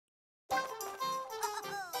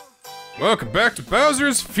Welcome back to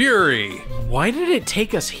Bowser's Fury. Why did it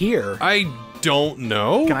take us here? I don't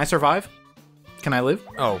know. Can I survive? Can I live?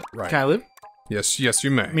 Oh, right. Can I live? Yes,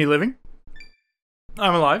 you may. Me living?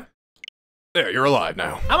 I'm alive. There, you're alive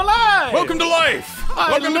now. I'm alive! Welcome to life!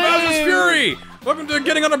 Welcome to Bowser's Fury! Welcome to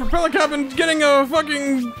getting on a propeller cap and getting a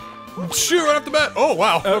fucking shoe right off the bat. Oh,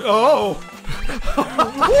 wow. Oh.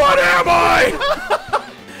 What am I?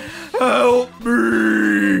 Help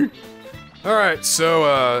me! Alright,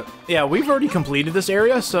 so, Yeah, we've already completed this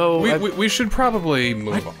area, so... we should probably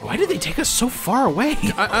move on. Why did they take us so far away?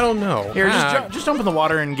 I don't know. Here, just jump in the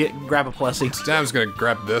water and grab a Plessy. I'm just gonna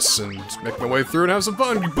grab this and make my way through and have some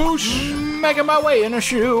fun. Boosh! Making my way in a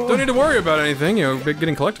shoe. Don't need to worry about anything, you know,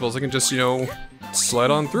 getting collectibles. I can just, you know, slide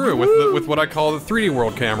on through with what I call the 3D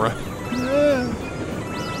world camera.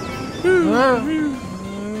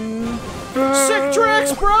 Sick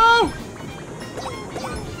tricks, bro!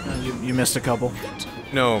 You missed a couple.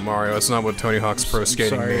 No, Mario, it's not what Tony Hawk's pro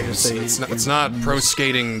skating means. It's not pro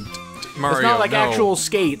skating, Mario. It's not like no. actual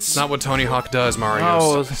skates. It's not what Tony Hawk does, Mario.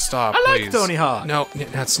 Oh, Stop, I like please. Tony Hawk. No,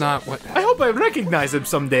 that's not what... I hope I recognize him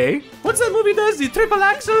someday. What's that movie does? The triple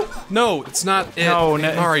axel? No, it's not it. No,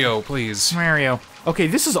 Mario, please. Mario. Okay,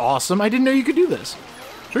 this is awesome. I didn't know you could do this.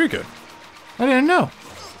 Sure you could. I didn't know.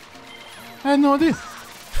 I had no idea.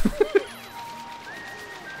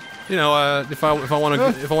 You know, if I want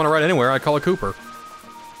to ride anywhere, I call a Cooper.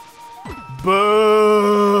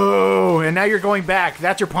 Boo! And now you're going back.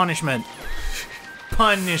 That's your punishment.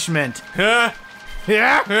 Punishment. Yeah.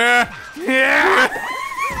 Yeah. Yeah.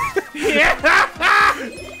 Yeah.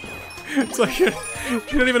 It's like you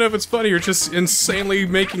don't even know if it's funny. You're just insanely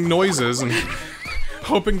making noises and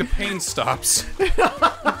hoping the pain stops.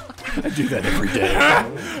 I do that every day.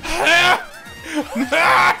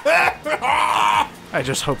 I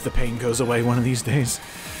just hope the pain goes away one of these days.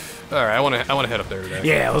 All right, I want to head up there today.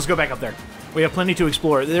 Yeah, let's go back up there. We have plenty to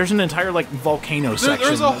explore. There's an entire like volcano section.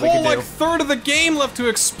 There's a that we whole could do. like third of the game left to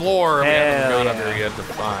explore. We haven't gone up yeah. there yet. But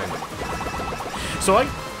fine. So I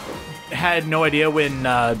had no idea when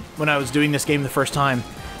I was doing this game the first time.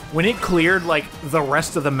 When it cleared like the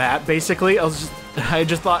rest of the map, basically, I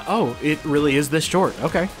just thought, oh, it really is this short.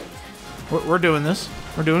 Okay, we're doing this.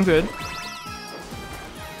 We're doing good.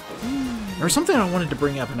 There was something I wanted to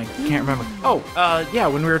bring up and I can't remember. Oh, yeah,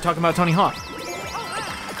 when we were talking about Tony Hawk.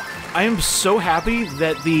 I am so happy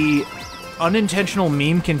that the unintentional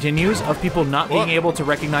meme continues of people not being able to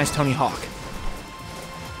recognize Tony Hawk.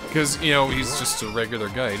 Because, you know, he's just a regular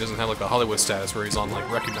guy. He doesn't have, like, a Hollywood status where he's on, like,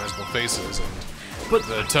 recognizable faces. And But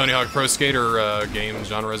the Tony Hawk Pro Skater game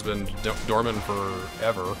genre has been dormant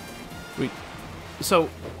forever.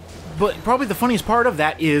 But probably the funniest part of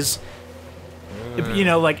that is, you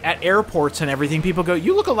know, like, at airports and everything, people go,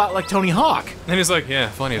 you look a lot like Tony Hawk. And he's like, yeah,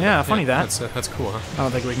 funny. Yeah, funny that. That's cool, huh? I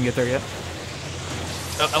don't think we can get there yet.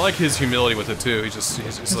 I like his humility with it, too. He's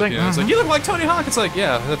like, like, you know, it's like, you look like Tony Hawk. It's like,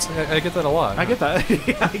 yeah, I get that a lot. I get that.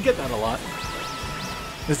 Yeah, I get that a lot.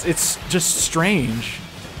 It's just strange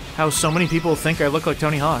how so many people think I look like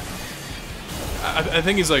Tony Hawk. I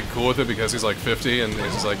think he's, like, cool with it because he's, like, 50, and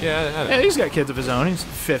he's just like, yeah, I know. Yeah, he's got kids of his own. He's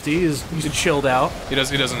 50. He's chilled out. He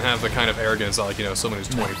doesn't have the kind of arrogance like, you know, someone who's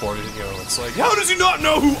 24, you know, it's like, how does he not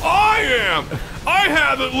know who I am? I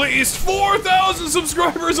have at least 4,000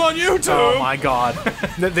 subscribers on YouTube! Oh my god.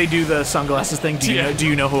 They do the sunglasses thing. Do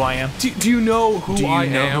you know who I am? Do you know who I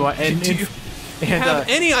am? Do you have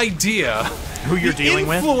any idea who you're dealing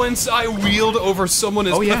with? The influence I wield over someone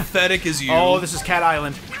as pathetic as you. Oh, this is Cat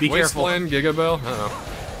Island. Be careful. Wasteland, Gigabell?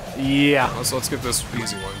 Uh-oh. Yeah. So let's get this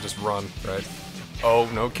easy one. Just run, right? Oh,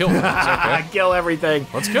 no, kill them. Okay. Kill everything.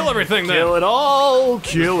 Let's kill everything then. Kill it all.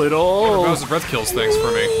 Kill it all. Bowser's breath kills things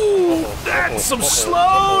for me. That's some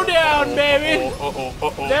slowdown, baby.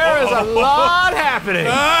 There is a lot happening.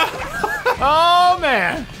 Oh,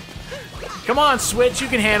 man. Come on, Switch, you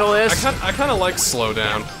can handle this. I kind of like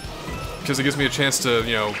slowdown because it gives me a chance to,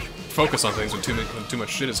 you know, focus on things when too much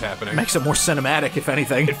shit is happening. Makes it more cinematic, if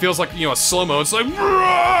anything. It feels like, you know, a slow-mo. It's like,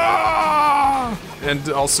 and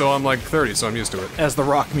also I'm like 30, so I'm used to it. As the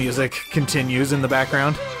rock music continues in the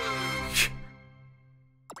background.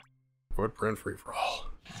 Footprint free for all.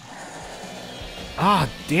 Ah,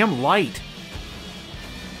 damn light.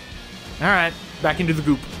 All right, back into the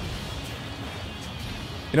goop.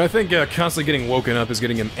 You know, I think constantly getting woken up is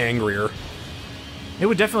getting him angrier. It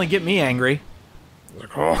would definitely get me angry.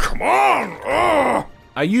 Like, oh, come on! Oh!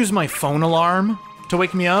 I use my phone alarm to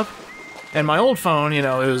wake me up, and my old phone, you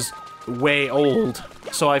know, it was way old,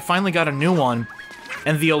 so I finally got a new one,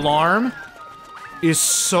 and the alarm is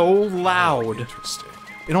so loud, Interesting.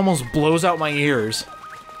 it almost blows out my ears.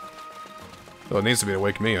 Well, it needs to be to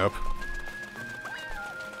wake me up.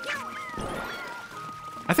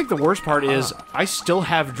 I think the worst part is I still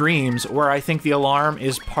have dreams where I think the alarm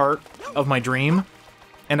is part of my dream,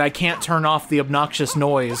 and I can't turn off the obnoxious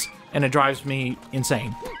noise, and it drives me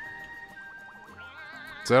insane.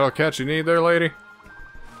 Is that all cat you need there, lady?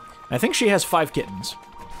 I think she has 5 kittens.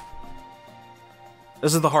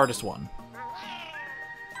 This is the hardest one.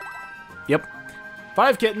 Yep.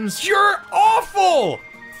 5 kittens. You're awful!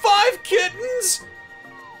 5 kittens?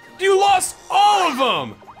 You lost all of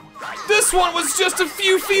them! This one was just a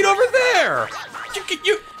few feet over there!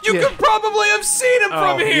 You could probably have seen him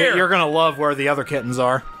from here! You're gonna love where the other kittens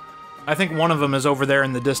are. I think one of them is over there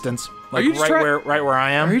in the distance. Like, right where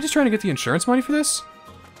I am. Are you just trying to get the insurance money for this?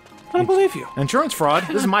 I don't believe you. Insurance fraud?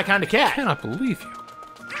 This is my kind of cat. I cannot believe you.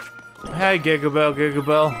 Hey, Gigabell,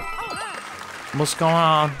 Gigabell. What's going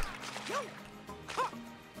on?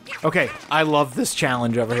 Okay, I love this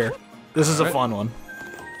challenge over here. This is a fun one.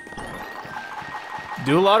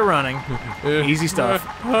 Do a lot of running. Easy stuff.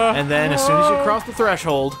 And then as soon as you cross the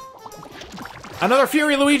threshold... Another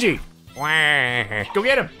Fury Luigi! Go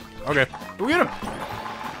get him! Okay. Go get him!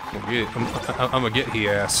 I'm gonna get he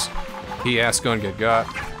ass. He ass gonna get got.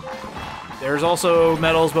 There's also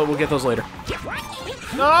medals, but we'll get those later.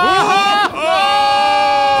 Oh!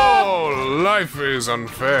 Life is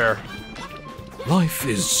unfair. Life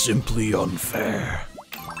is simply unfair.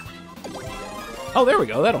 Oh, there we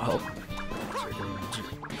go. That'll help.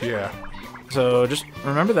 Yeah. So just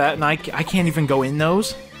remember that, and I can't even go in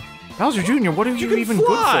those. Bowser Jr., what are you even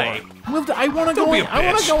fly. good for? Well, I want to go in. I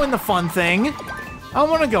want to go in the fun thing. I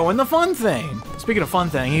want to go in the fun thing. Speaking of fun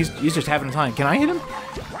thing, he's just having a time. Can I hit him?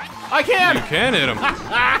 I can! You can hit him.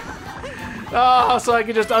 Oh, so I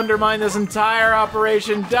can just undermine this entire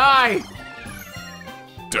operation. Die!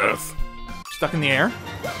 Death. Stuck in the air.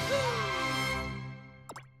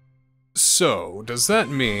 So, does that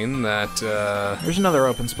mean that, There's another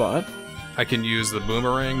open spot. I can use the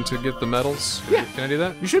boomerang to get the medals? Yeah. Can I do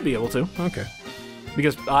that? You should be able to. Okay.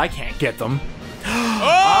 Because I can't get them.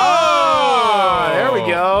 Oh! There we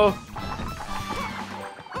go.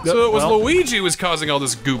 So it was Well, Luigi who was causing all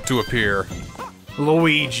this goop to appear.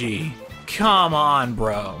 Luigi. Come on,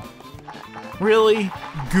 bro. Really?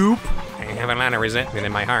 Goop? I have a lot of resentment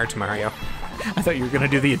in my heart, Mario. I thought you were gonna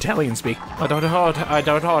do the Italian speak. No,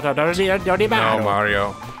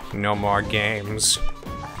 Mario. No more games.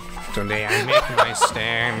 Today I make my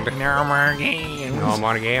stand. No more games. No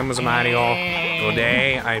more games, Mario.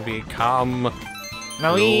 Today I become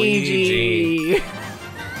Luigi.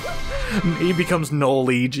 He becomes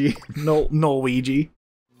Noluigi. Noluigi.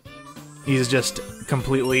 He's just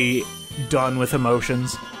completely done with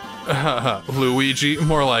emotions. Luigi,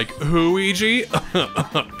 more like Who-Ouija?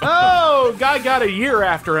 Oh, guy got a year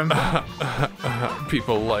after him.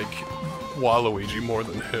 People like Waluigi more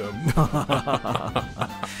than him.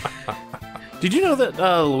 Did you know that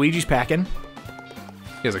Luigi's packing?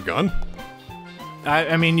 He has a gun?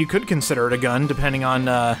 I mean, you could consider it a gun, depending on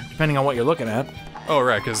what you're looking at. Oh,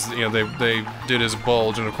 right, because, you know, they did his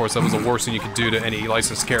bulge, and of course that was the worst thing you could do to any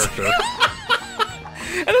licensed character.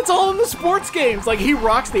 And it's all in the sports games. Like, he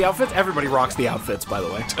rocks the outfits. Everybody rocks the outfits, by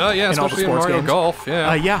the way. Yeah, especially in Mario Golf,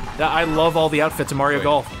 yeah. Yeah, I love all the outfits in Mario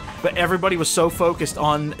Golf. But everybody was so focused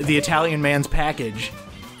on the Italian man's package.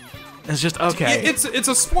 It's just, okay. It's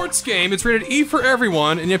a sports game, it's rated E for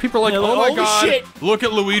everyone, and yet people are like, oh my holy god, shit. look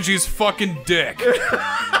at Luigi's fucking dick.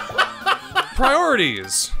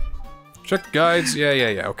 Priorities. Check the guides,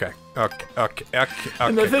 yeah, okay. Okay.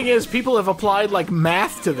 And the thing is, people have applied, like,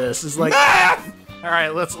 math to this. It's like, math!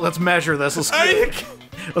 Alright, let's measure this. Let's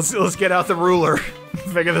get out the ruler.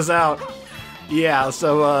 Figure this out. Yeah,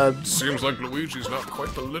 so, Seems like Luigi's not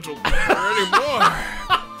quite the little player anymore.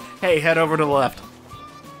 Hey, head over to the left.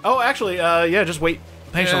 Oh, actually, yeah, just wait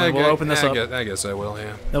patiently. Yeah, we'll open this up. I guess I will,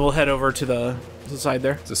 yeah. Then we'll head over to the side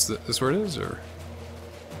there. Is this where it is, or?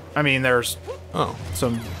 I mean, there's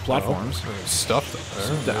some platforms. There's stuff there.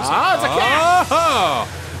 It's a cat! Oh!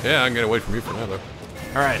 Yeah, I'm gonna wait for you for now, though.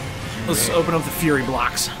 Alright, let's open up the Fury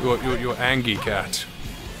blocks. You Angie cat.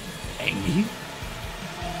 Angie?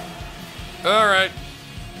 Alright.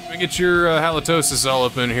 Let me get your halitosis all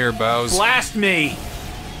up in here, Bows. Blast me!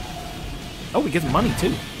 Oh, we get money,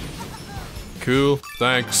 too. Cool,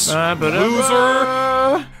 thanks.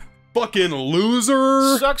 Loser! Fucking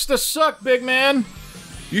loser! Sucks to suck, big man!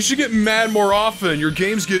 You should get mad more often. Your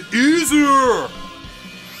games get easier!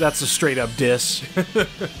 That's a straight up diss.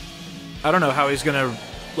 I don't know how he's gonna,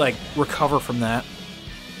 like, recover from that.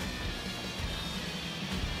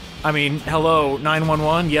 I mean, hello,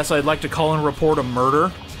 911? Yes, I'd like to call and report a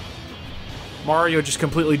murder. Mario just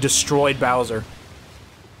completely destroyed Bowser.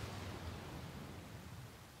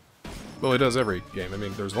 Well, he does every game. I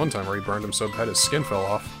mean, there was one time where he burned him so bad his skin fell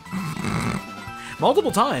off.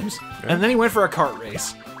 Multiple times. Yeah. And then he went for a kart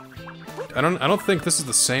race. I don't think this is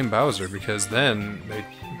the same Bowser, because then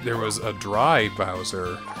there was a dry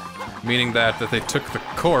Bowser, meaning that they took the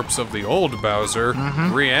corpse of the old Bowser,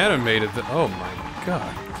 reanimated the— oh my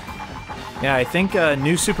god. Yeah, I think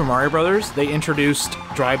New Super Mario Brothers, they introduced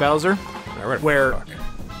dry Bowser, where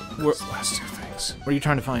the last two things. What are you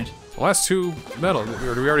trying to find? The last two medals,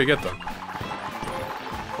 or do we already get them?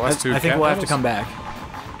 The last two I think cat we'll medals? have to come back.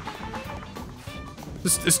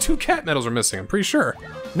 There's 2 cat medals are missing, I'm pretty sure.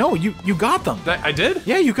 No, you got them. I did?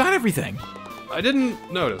 Yeah, you got everything. I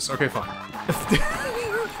didn't notice. Okay, fine.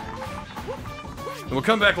 We'll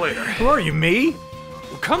come back later. Who are you, me?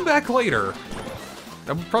 We'll come back later.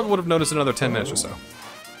 I probably would have noticed in another 10 minutes or so.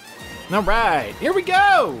 All right, here we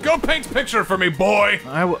go. Go paint a picture for me, boy.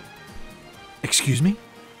 I will. Excuse me?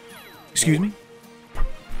 Excuse me?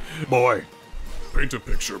 Boy. Paint a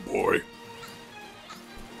picture, boy.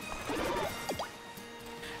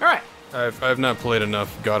 All right. I've not played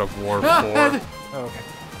enough God of War before. Oh, okay.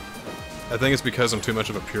 I think it's because I'm too much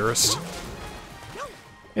of a purist.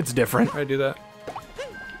 It's different. How do I do that?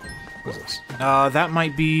 What's this? That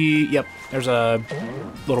might be... Yep, there's a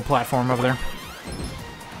little platform over there.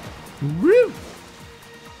 Woo!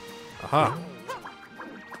 Aha.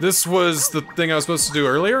 This was the thing I was supposed to do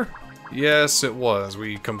earlier? Yes, it was.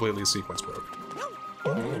 We completely sequence broke.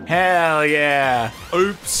 Hell yeah!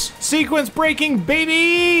 Oops! Sequence breaking,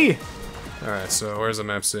 baby! Alright, so where's the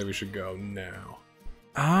map say we should go now?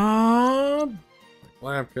 Clapcat,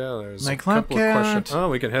 there's a couple of questions. Oh,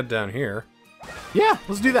 we can head down here. Yeah,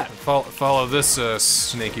 let's do that. Follow this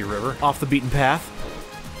snaky river. Off the beaten path.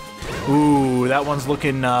 Ooh, that one's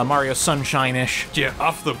looking Mario Sunshine-ish. Yeah,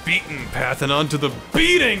 off the beaten path and onto the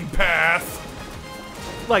beating path!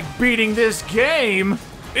 Like beating this game!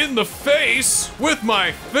 In the face with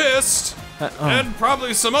my fist! And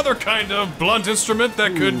probably some other kind of blunt instrument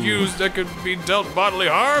that could be dealt bodily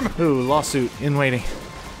harm. Ooh, lawsuit in waiting.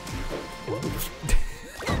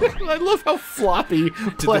 I love how floppy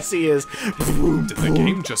Plessy is. Did the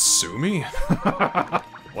game just sue me?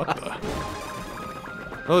 What the?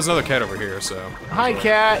 Well, there's another cat over here, so... Hi,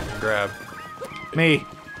 cat! Grab. Me.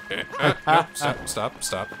 No, stop.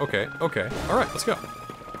 Okay. Alright, let's go.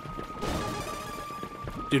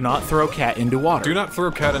 Do not throw cat into water. Do not throw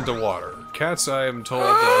cat into water. Cats, I am told, do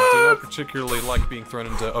not particularly like being thrown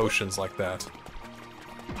into oceans like that.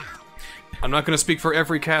 I'm not going to speak for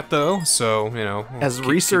every cat, though, so, you know... As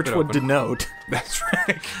research would denote. That's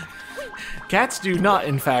right. Cats do not,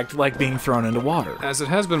 in fact, like being thrown into water. As it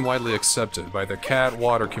has been widely accepted by the cat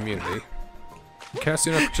water community, cats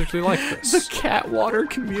do not particularly like this. The cat water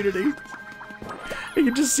community. You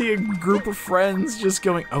can just see a group of friends just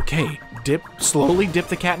going, okay, slowly dip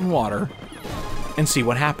the cat in water, and see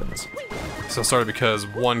what happens. So it started because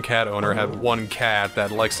one cat owner had one cat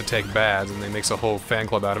that likes to take baths, and they makes a whole fan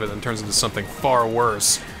club out of it, and turns into something far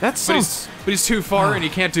worse. That sounds... But he's too far, and he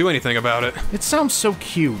can't do anything about it. It sounds so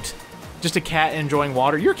cute. Just a cat enjoying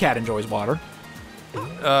water. Your cat enjoys water.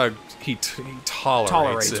 He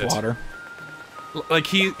tolerates it. Water. Like,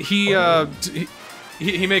 he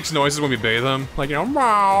makes noises when we bathe him, like, you know,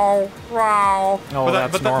 meow, meow. Oh,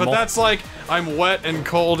 that's normal. But that's like, I'm wet and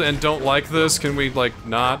cold and don't like this. Can we, like,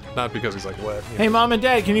 not? Not because he's, like, wet. Hey, Mom and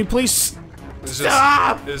Dad, can you please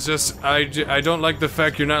stop? It's just, I don't like the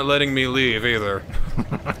fact you're not letting me leave, either.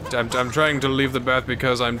 I'm trying to leave the bath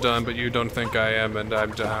because I'm done, but you don't think I am, and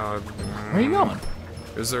I'm down. Where are you going?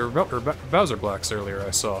 Is there Bowser Blacks earlier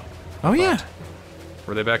I saw? Oh, yeah.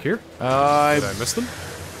 Were they back here? Did I miss them?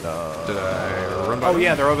 Did I run by them?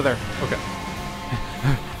 Yeah, they're over there. Okay.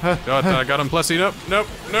 Got him, Plessy. Nope.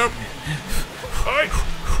 Oi!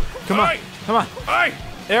 Come on. Oi!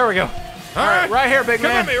 There we go. All right, right here, big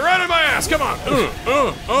man. Come at me, right in my ass. Come on.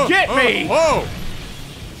 Get me! Whoa!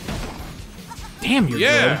 Damn, you're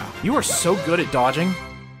good. You are so good at dodging.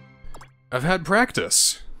 I've had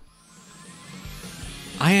practice.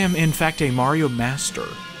 I am, in fact, a Mario master.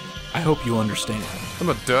 I hope you understand. I'm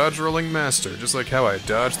a dodge rolling master, just like how I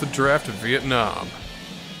dodged the draft of Vietnam.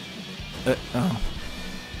 Oh.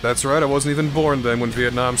 That's right, I wasn't even born then when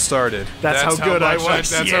Vietnam started. That's how good I was.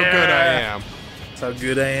 That's how good I am. That's how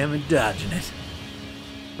good I am at dodging it.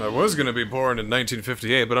 I was gonna be born in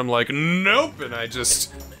 1958, but I'm like, nope, and I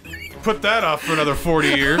just put that off for another 40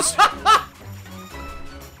 years.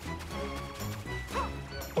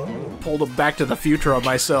 Pulled a Back to the Future on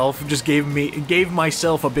myself. Just gave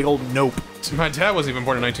myself a big old nope. My dad wasn't even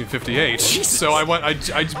born in 1958, so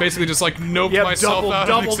I basically just like noped myself out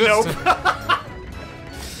of existence. Nope.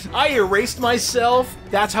 I erased myself.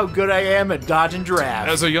 That's how good I am at dodging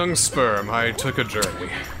giraffes. As a young sperm, I took a journey.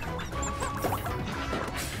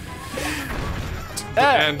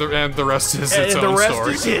 And the rest is its own story. And the rest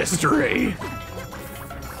is history.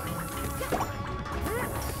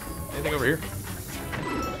 Anything over here?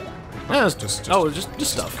 No, it's Just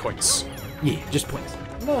stuff. points. Yeah, just points.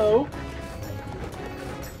 No.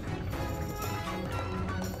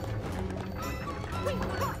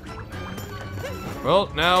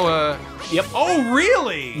 Well, now, Yep. Oh,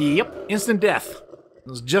 really? Yep. Instant death. I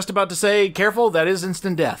was just about to say, careful, that is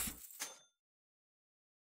instant death.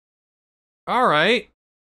 Alright.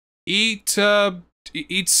 Eat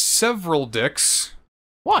several dicks.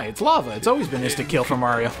 Why? It's lava. It's always been instant kill for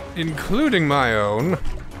Mario. Including my own.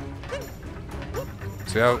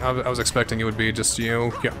 See, I was expecting it would be just, you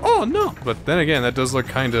know, yeah, oh no! But then again, that does look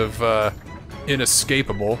kind of,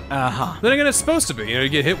 inescapable. Uh-huh. Then again, it's supposed to be. You know, you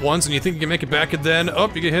get hit once and you think you can make it back and then,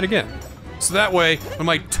 oh, you get hit again. So that way, when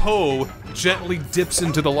my toe gently dips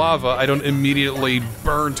into the lava, I don't immediately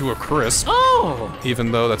burn to a crisp. Oh!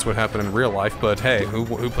 Even though that's what happened in real life, but hey, who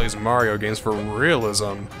plays Mario games for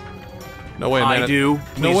realism? No way a man I do.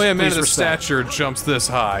 No way a man please of respect. stature jumps this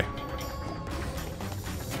high.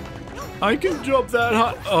 I can jump that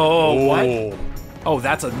high. Oh, what? Oh,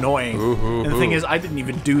 that's annoying. Ooh, hoo, And the thing hoo. is, I didn't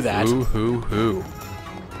even do that. Ooh, hoo, hoo.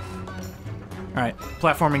 Alright,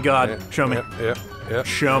 platforming god, Yeah, show me. Yeah.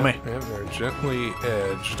 Show me. Yeah, they're gently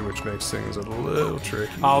edged, which makes things a little tricky.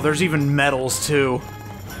 Oh, there's even medals, too.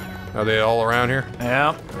 Are they all around here?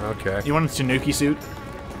 Yeah. Okay. You want a Tanuki suit?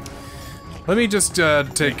 Let me just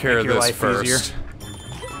take care of your this life first. easier.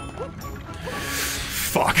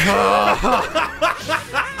 Fuck.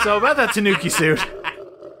 So, about that Tanuki suit.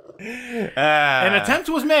 An attempt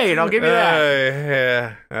was made, I'll give you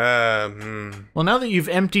that. Well, now that you've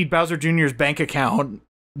emptied Bowser Jr.'s bank account,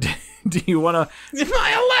 do you want to...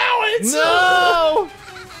 My allowance! No!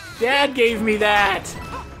 Dad gave me that.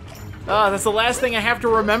 Oh, that's the last thing I have to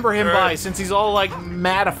remember him by, since he's all, like,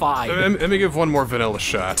 madified. Let me give one more vanilla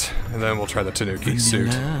shot, and then we'll try the Tanuki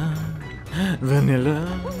suit.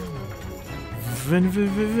 Vanilla.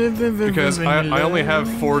 Because I only have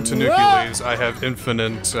 4 Tanuki leaves, I have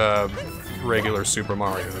infinite, regular Super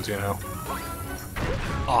Marios, you know?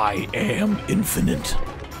 I am infinite.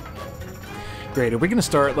 Great, are we gonna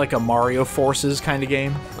start like a Mario Forces kind of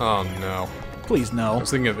game? Oh no. Please I no. was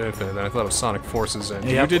thinking of Infinite, and I thought of Sonic Forces, and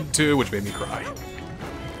Yep. you did too, which made me cry.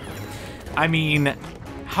 I mean,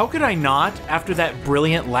 how could I not, after that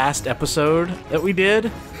brilliant last episode that we did?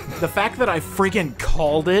 The fact that I freaking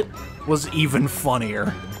called it was even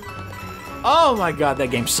funnier. Oh my god,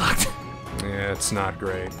 that game sucked. Yeah, it's not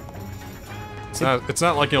great. It's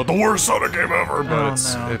not like, you know, the worst Sonic game ever, but Oh,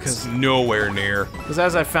 it's no, 'cause- nowhere near. Because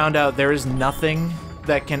as I found out, there is nothing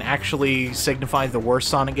that can actually signify the worst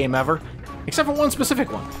Sonic game ever, except for one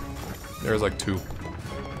specific one. There's like 2.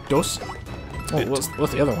 Dos? Oh, what's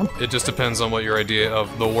the other one? It just depends on what your idea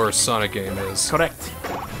of the worst Sonic game is. Correct.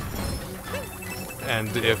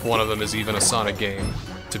 And if one of them is even a Sonic game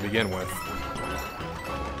to begin with.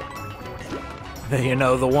 You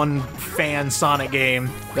know, the one fan Sonic game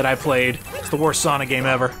that I played, it's the worst Sonic game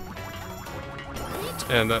ever.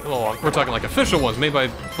 And, well, we're talking like official ones, made by,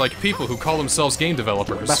 like, people who call themselves game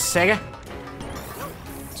developers. But Sega?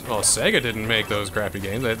 Well, Sega didn't make those crappy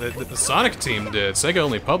games. The Sonic team did. Sega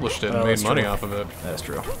only published it and Oh, made that's money true. off of it. That's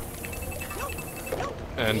true.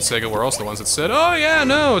 And Sega were also the ones that said, oh yeah,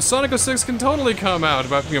 no, Sonic 06 can totally come out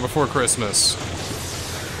about, you know, before Christmas.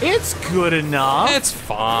 It's good enough. It's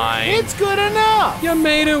fine. It's good enough. You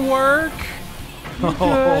made it work.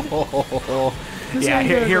 Yeah,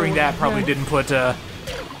 hearing that probably didn't put,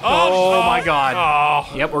 oh my god.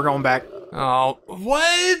 Oh. Yep, we're going back. Oh.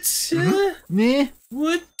 What? Nah.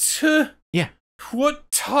 What? Yeah, What?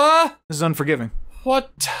 this is unforgiving.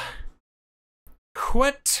 What?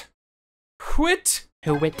 Quit? Quit?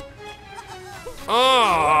 Who it?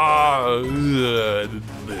 Oh.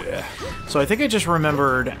 So I think I just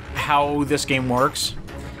remembered how this game works.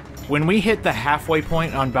 When we hit the halfway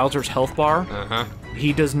point on Bowser's health bar, Uh-huh.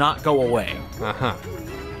 he does not go away. Uh-huh.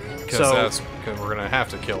 Because So- we're gonna have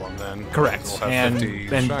to kill him then. Correct. We'll have 50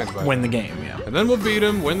 and shines by win then. the game, yeah. And then we'll beat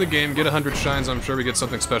him, win the game, get 100 shines. I'm sure we get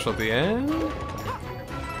something special at the end.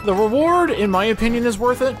 The reward, in my opinion, is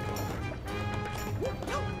worth it.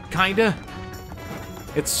 Kinda.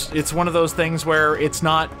 It's one of those things where it's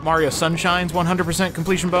not Mario Sunshine's 100%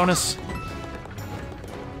 completion bonus,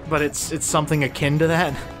 but it's something akin to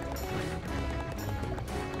that.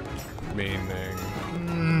 Meaning...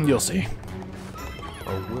 You'll see.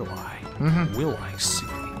 Or will I? Will I see?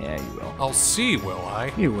 Yeah, you will. I'll see, will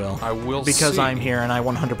I? You will. I will Because see. I'm here and I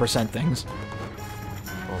 100% things.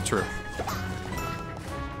 Well, true.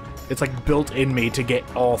 It's like built in me to get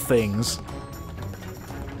all things.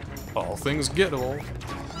 All things gettable.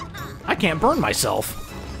 I can't burn myself.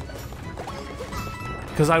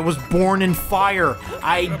 Because I was born in fire.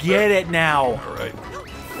 I get it now. All right.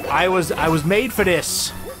 I was made for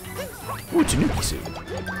this. Ooh, Tanuki suit.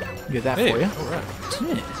 Get that for you. All right.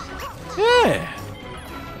 Yeah.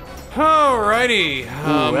 Alrighty.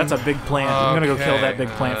 Ooh, that's a big plant. I'm gonna go kill that big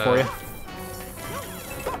plant for you.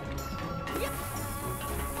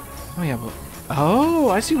 Oh yeah. Well, oh,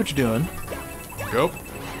 I see what you're doing. Go.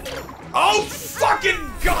 Oh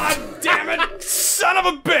fucking god damn it! Son of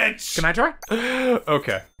a bitch! Can I try?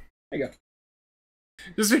 Okay. There you go.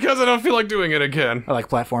 Just because I don't feel like doing it again. I like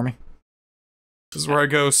platforming. This is where I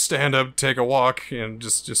go stand up, take a walk, and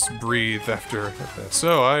just breathe after that.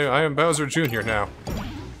 So, I am Bowser Jr. now.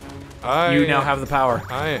 You now have the power.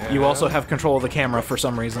 I am. You also have control of the camera for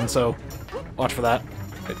some reason, so watch for that.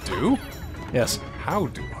 I do? Yes. How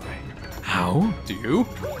do I? How? Do you?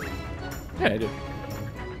 Yeah, I do.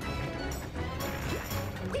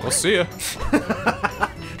 We'll see ya.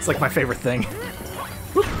 It's like my favorite thing.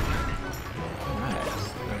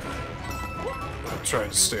 I'll try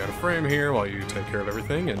to stay out of frame here while you take care of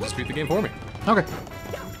everything and just beat the game for me. Okay.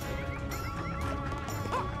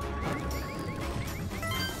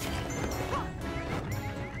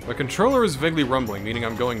 My controller is vaguely rumbling, meaning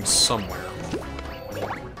I'm going somewhere.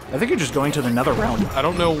 I think you're just going to the nether realm. I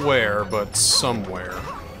don't know where, but somewhere.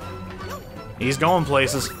 He's going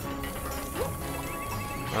places.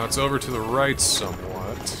 Now it's over to the right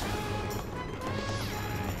somewhat.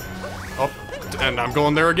 Oh, and I'm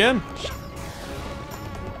going there again.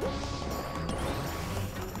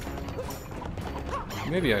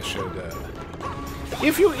 Maybe I should,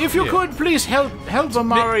 If you could, please help the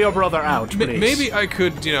Mario brother out, please. Maybe I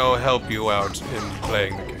could, you know, help you out in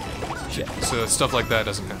playing the game. Yeah. So stuff like that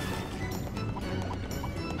doesn't happen.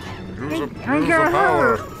 Use the got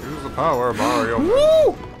power. her. Use the power, Mario.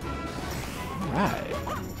 Woo! Alright.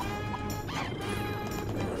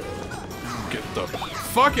 Get the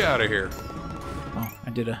fuck out of here. Oh, I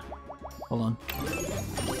did a... Hold on.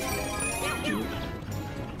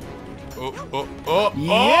 Oh,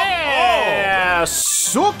 yeah!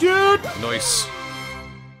 So good! Nice.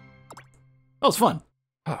 That was fun.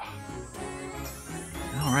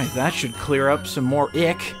 Alright, that should clear up some more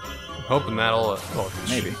ick. I'm hoping that'll...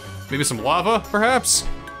 Maybe. Maybe some lava, perhaps?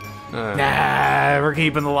 Nah, we're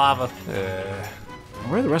keeping the lava.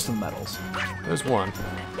 Where are the rest of the metals? There's one.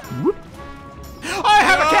 Whoop. I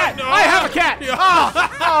have a cat! No. I have a cat!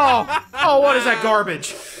 Oh, what is that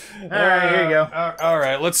garbage? Alright, here you go.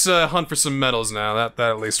 Alright, let's hunt for some metals now. That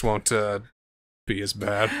at least won't be as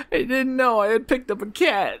bad. I didn't know I had picked up a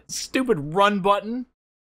cat. Stupid run button.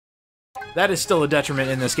 That is still a detriment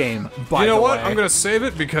in this game, by the way. You know what? I'm gonna save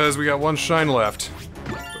it because we got one shine left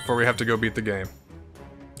before we have to go beat the game.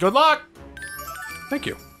 Good luck! Thank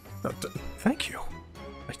you. Thank you.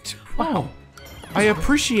 Wow. I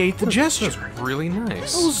appreciate the gesture. That's really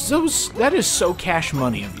nice. That is so cash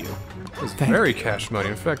money of you. That was very cash money.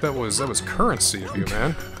 In fact, that was currency of you,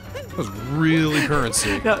 man. That was really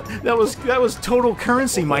currency. That was total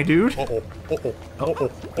currency, my dude.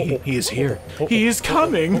 He is here. He is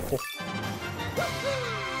coming.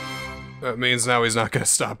 That means now he's not gonna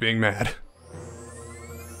stop being mad.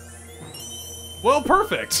 Well,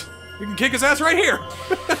 perfect. We can kick his ass right here.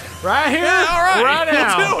 Right here. Yeah, all right. Right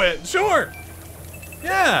now. We'll do it. Sure.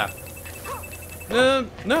 Yeah.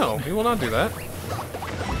 No, he will not do that.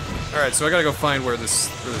 All right, so I gotta go find where this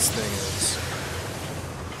thing is.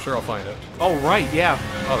 Sure, I'll find it. Oh right, yeah.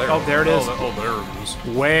 Oh, there it is. Oh, there it is.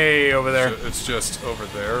 Way over there. It's just over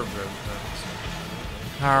there.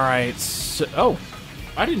 All right. So, oh,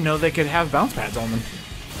 I didn't know they could have bounce pads on them.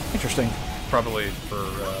 Interesting. Probably for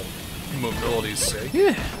mobility's sake.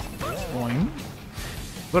 Yeah. Boing.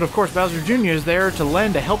 But of course, Bowser Jr. is there to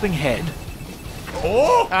lend a helping head.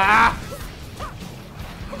 Oh! Ah!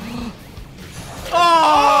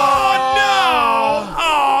 Oh no!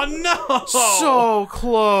 Oh no! So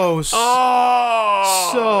close.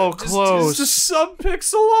 Oh! So close. Just a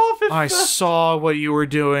sub-pixel off. I saw what you were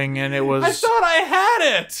doing, and it was. I thought I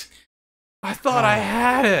had it. I thought I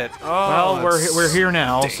had it. Oh, well, we're here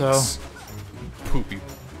now, so. Poopy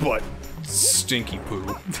butt, stinky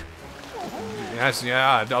poo. Yes,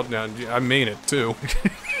 yeah, I mean it too.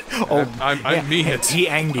 Oh, I mean it. He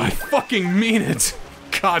angry. I fucking mean it.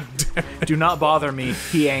 God damn it. Do not bother me.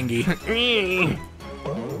 He angry.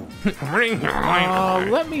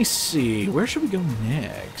 Let me see. Where should we go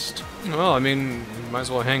next? Well, I mean, might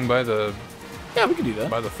as well hang by the. Yeah, we can do that.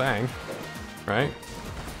 By the thing, right?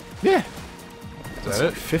 Yeah. Is that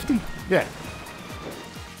it? 50? Yeah.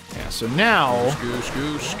 So now... Goosh,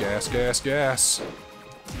 goosh, gas, gas, gas.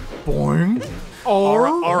 Boing. Or...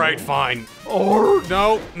 Alright, fine. Or...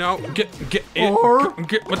 No, get in. Or...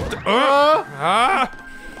 Get what the...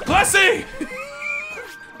 Plessy!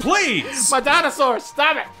 Please! My dinosaur,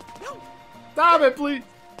 stop it! Stop it, please!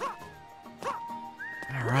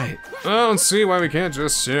 Alright. I don't see why we can't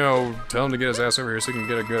just, you know, tell him to get his ass over here so he can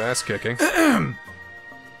get a good ass kicking.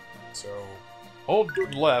 So, hold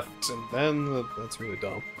left, and then... that's really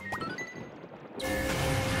dumb.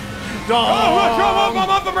 Oh, I'm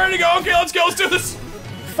up, I'm ready to go! Okay, let's go, let's do this!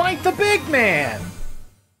 Fight the big man!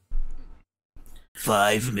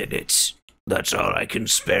 5 minutes. That's all I can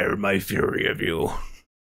spare my fury of you.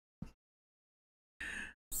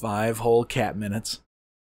 5 whole cat minutes.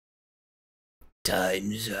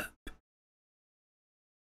 Time's up.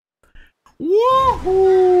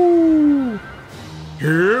 Woohoo!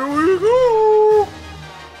 Here we go!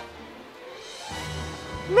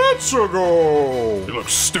 Let's go! You look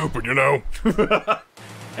stupid, you know?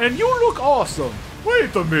 And you look awesome.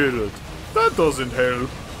 Wait a minute. That doesn't help.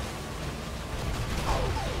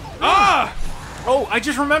 Ah! Oh, I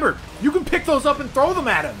just remembered. You can pick those up and throw them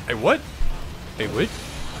at him. Hey, what? Hey, what?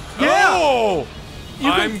 Yeah! Oh!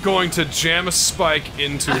 I'm going to jam a spike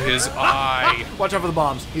into his eye. Watch out for the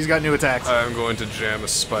bombs. He's got new attacks. I'm going to jam a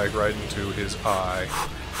spike right into his eye.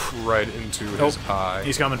 Right into his eye.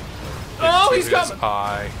 He's coming. Into He's his coming.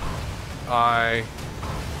 Eye.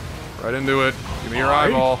 Right into it. Give me your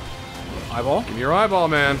eyeball. Eyeball? Give me your eyeball,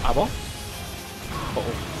 man. Eyeball?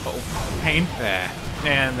 Uh-oh. Pain. Eh.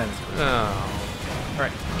 And then it's good. Oh.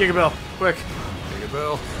 Alright, Gigabell, quick.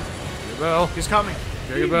 Gigabell. Gigabell. He's coming.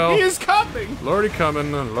 Gigabell. He is coming. Lordy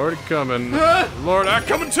coming. Lordy coming. Lord, I'm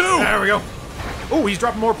coming too! There we go. Oh, he's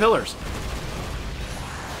dropping more pillars.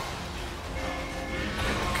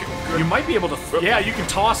 You might be able to... yeah, you can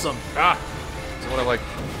toss them. Ah! That's what I like.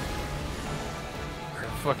 Where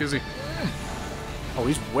the fuck is he? Oh,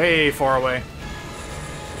 he's way far away.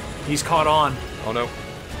 He's caught on. Oh no.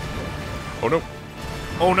 Oh no.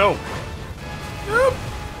 Oh no.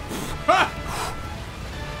 Ah!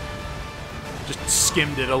 Just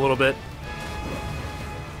skimmed it a little bit.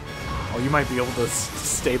 Oh, you might be able to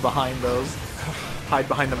stay behind those. Hide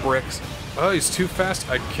behind the bricks. Oh, he's too fast.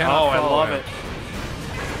 I cannot I follow love him. it.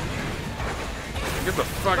 Get the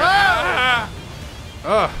fuck out.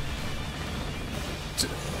 Ah!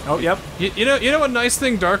 Oh, yep. You know what nice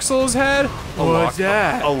thing Dark Souls had? What's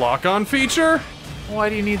that? A lock-on feature? Why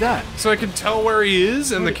do you need that? So I can tell where he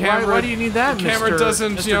is, and the camera. Why do you need that, the camera Mr.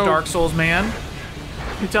 doesn't, Mr. you know. Dark Souls man?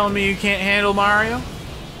 You telling me you can't handle Mario?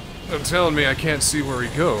 They're telling me I can't see where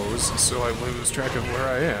he goes, so I lose track of where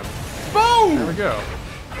I am. Boom! There we go.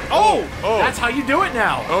 Oh! That's how you do it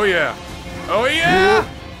now. Oh yeah. Oh yeah!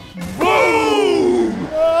 Boom!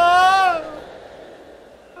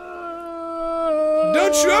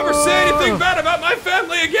 Don't you ever say anything bad about my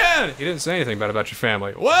family again! He didn't say anything bad about your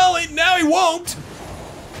family. Well, now he won't!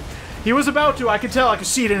 He was about to, I could tell, I could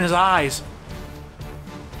see it in his eyes.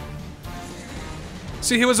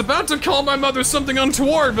 See, he was about to call my mother something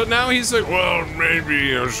untoward, but now he's like, well, maybe,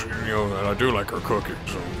 you know, I do like her cooking,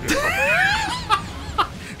 so, you know.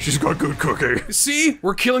 She's got good cooking. See?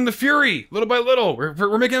 We're killing the Fury, little by little.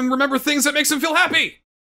 We're making him remember things that makes him feel happy!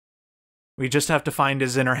 We just have to find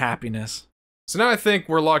his inner happiness. So now I think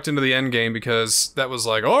we're locked into the end game because that was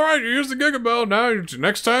like, alright, you used the Gigabell, now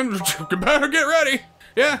next time, you better get ready.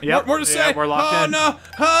 Yeah, Yep. more to say. We're locked in. No,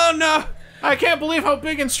 oh no! I can't believe how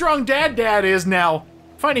big and strong Dad is now.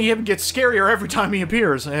 Finding him gets scarier every time he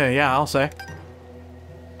appears. Yeah, I'll say.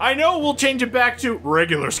 I know we'll change it back to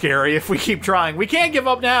regular scary if we keep trying. We can't give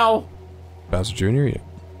up now. Bowser Jr., yeah.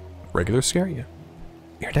 Regular scary, yeah.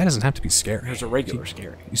 Your dad doesn't have to be scary. There's a regular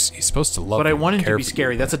scary. He's supposed to love But I you, want him care to be for you.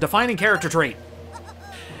 scary. That's a defining character trait.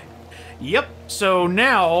 Yep, so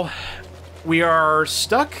now we are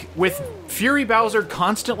stuck with Fury Bowser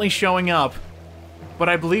constantly showing up, but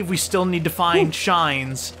I believe we still need to find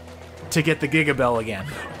shines to get the Gigabell again.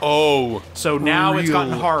 Oh. So now it's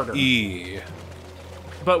gotten harder. E.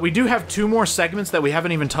 But we do have 2 more segments that we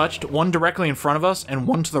haven't even touched, one directly in front of us and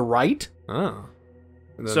one to the right. Oh.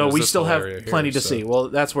 So we still have plenty to see. Well,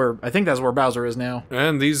 that's where, I think that's where Bowser is now.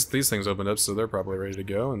 And these things opened up, so they're probably ready to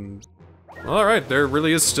go, and... Alright, there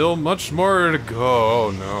really is still much more to go.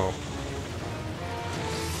 Oh, no.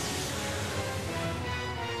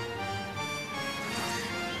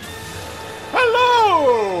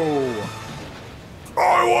 Hello!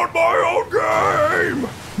 I want my own game!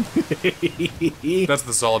 That's what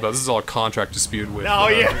this is all about. This is all a contract dispute with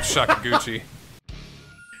Shakaguchi.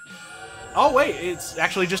 Oh, wait, it's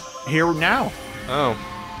actually just here now. Oh.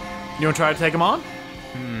 You want to try to take him on?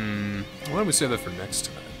 Why don't we save that for next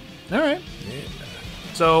time? Alright.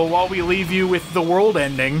 So, while we leave you with the world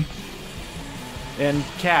ending, and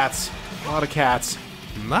cats, a lot of cats.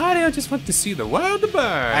 Mario just went to see the world burn.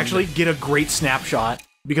 Actually, get a great snapshot,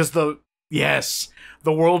 because the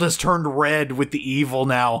world has turned red with the evil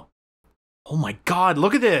now. Oh my god,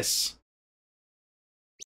 look at this!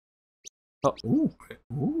 Oh, ooh.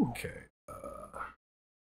 Ooh. Okay.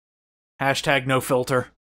 Hashtag no filter.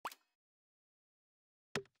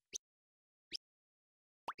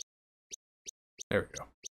 There we go.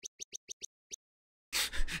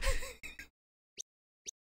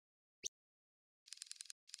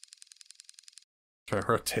 Try to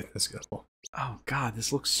rotate this guy. Oh god,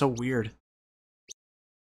 this looks so weird.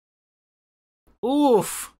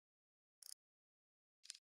 Oof!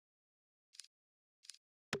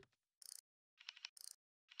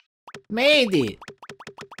 Made it!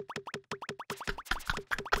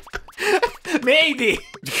 Made it!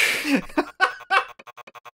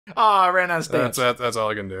 Ah, I ran out of stamps. That's all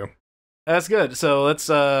I can do. That's good. So let's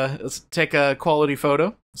take a quality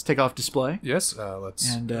photo. Let's take off display. Yes,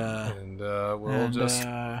 let's we'll just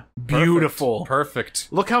beautiful. Perfect.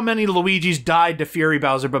 Look how many Luigis died to Fury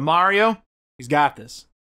Bowser, but Mario, he's got this.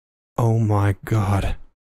 Oh my god.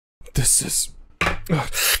 This is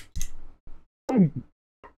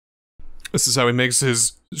This is how he makes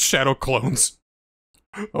his shadow clones.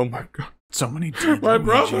 Oh my god. So many dead My Luigis.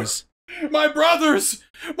 brothers! My brothers!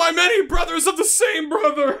 My many brothers of the same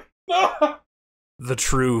brother! The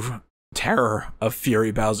true terror of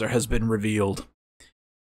Fury Bowser has been revealed.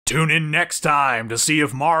 Tune in next time to see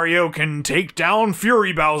if Mario can take down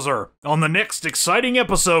Fury Bowser on the next exciting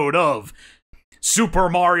episode of Super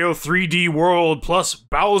Mario 3D World plus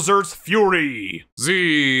Bowser's Fury.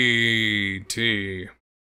 ZT.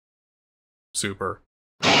 Super.